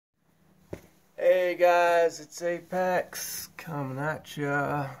Hey guys, it's Apex coming at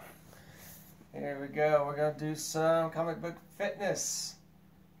ya. Here we go. We're going to do some comic book fitness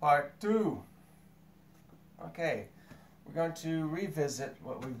part 2. Okay, we're going to revisit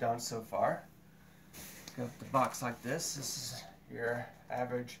what we've done so far. Got the box like this. This is your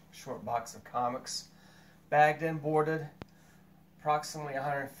average short box of comics, bagged and boarded, approximately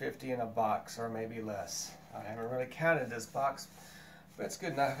 150 in a box or maybe less. I haven't really counted this box, but it's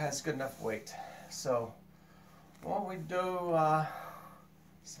good enough. It has good enough weight. So what we do,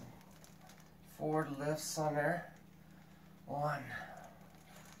 some forward lifts on there. 1,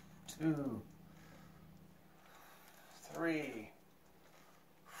 2, 3,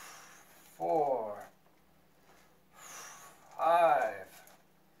 4, 5,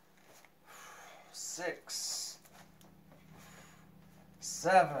 6,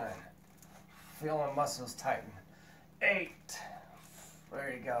 7. Feeling muscles tighten. 8.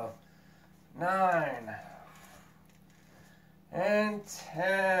 There you go. 9 and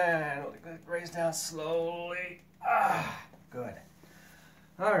 10. Raise down slowly. Good.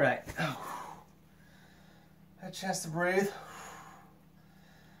 All right. A chance to breathe.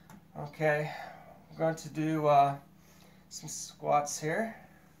 Okay, we're going to do some squats here.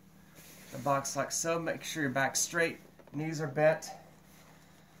 The box like so. Make sure your back's straight, knees are bent.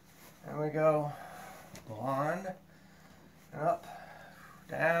 And we go 1 and up,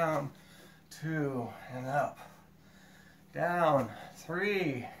 down, 2 and up, down,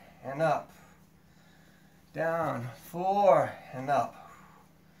 3 and up, down, 4 and up,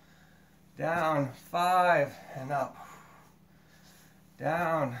 down, 5 and up,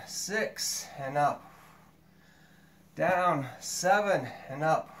 down, 6 and up, down, 7 and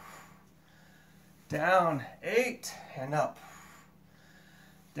up, down, 8 and up,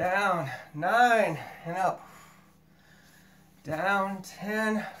 down, 9 and up, down,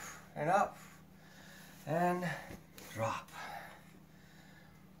 10 and up, and drop.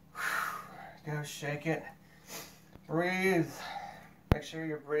 Go shake it. Breathe. Make sure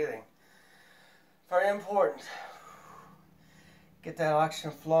you're breathing. Very important. Get that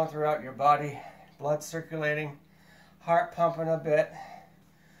oxygen flowing throughout your body. Blood circulating. Heart pumping a bit.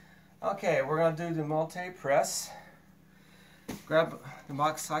 Okay, we're going to do the multi-press. Grab the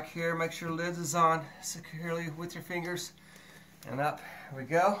box like here. Make sure the lid is on securely with your fingers. And up we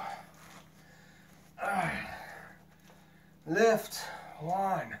go. Alright. Lift.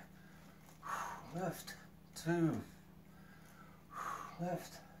 1. Lift. 2.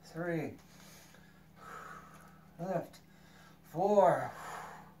 Lift. 3. Lift. 4.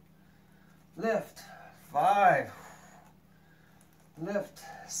 Lift. 5. Lift.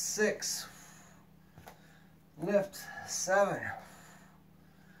 6. Lift. 7.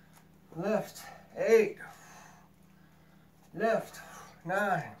 Lift. 8. Lift.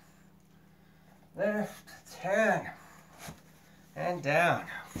 9. Lift. 10. And down.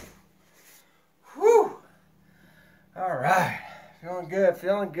 Whew. All right. Feeling good.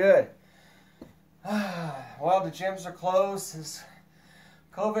 Feeling good. Well, the gyms are closed. It's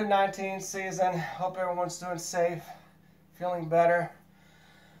COVID-19 season. Hope everyone's doing safe. Feeling better.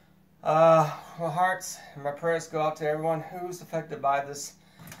 My hearts and my prayers go out to everyone who's affected by this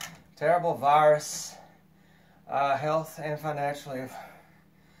terrible virus. Health and financially.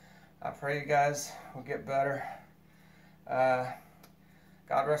 I pray you guys will get better.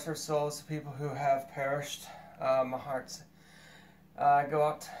 God rest their souls to people who have perished. My hearts go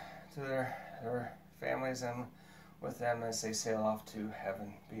out to their families and with them as they sail off to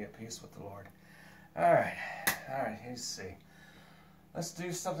heaven. Be at peace with the Lord. All right, let's see. Let's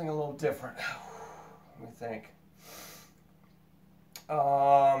do something a little different. Let me think.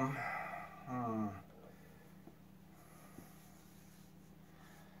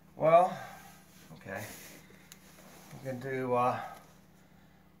 Well, okay. We can do out.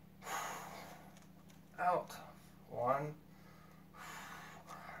 1,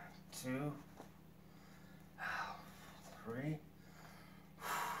 2, 3,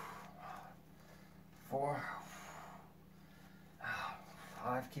 4,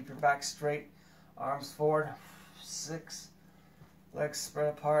 5. Keep your back straight, arms forward. 6, legs spread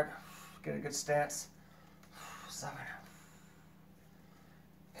apart. Get a good stance. 7,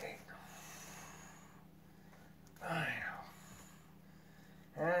 8, 9,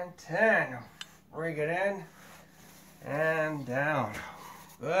 and 10. Bring it in and down.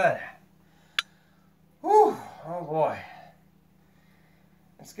 Good. Whew. Oh boy.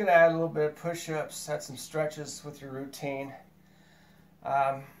 It's going to add a little bit of push-ups, add some stretches with your routine.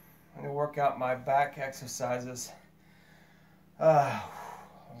 I'm going to work out my back exercises. I'll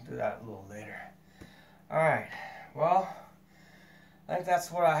do that a little later. Alright, well, I think that's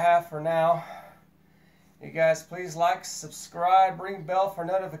what I have for now. You guys, please like, subscribe, ring bell for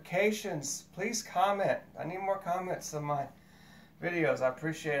notifications. Please comment. I need more comments on my videos. I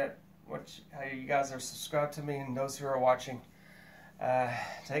appreciate it. How you guys are subscribed to me and those who are watching.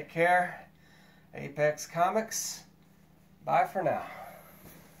 Take care. Apex Comics. Bye for now.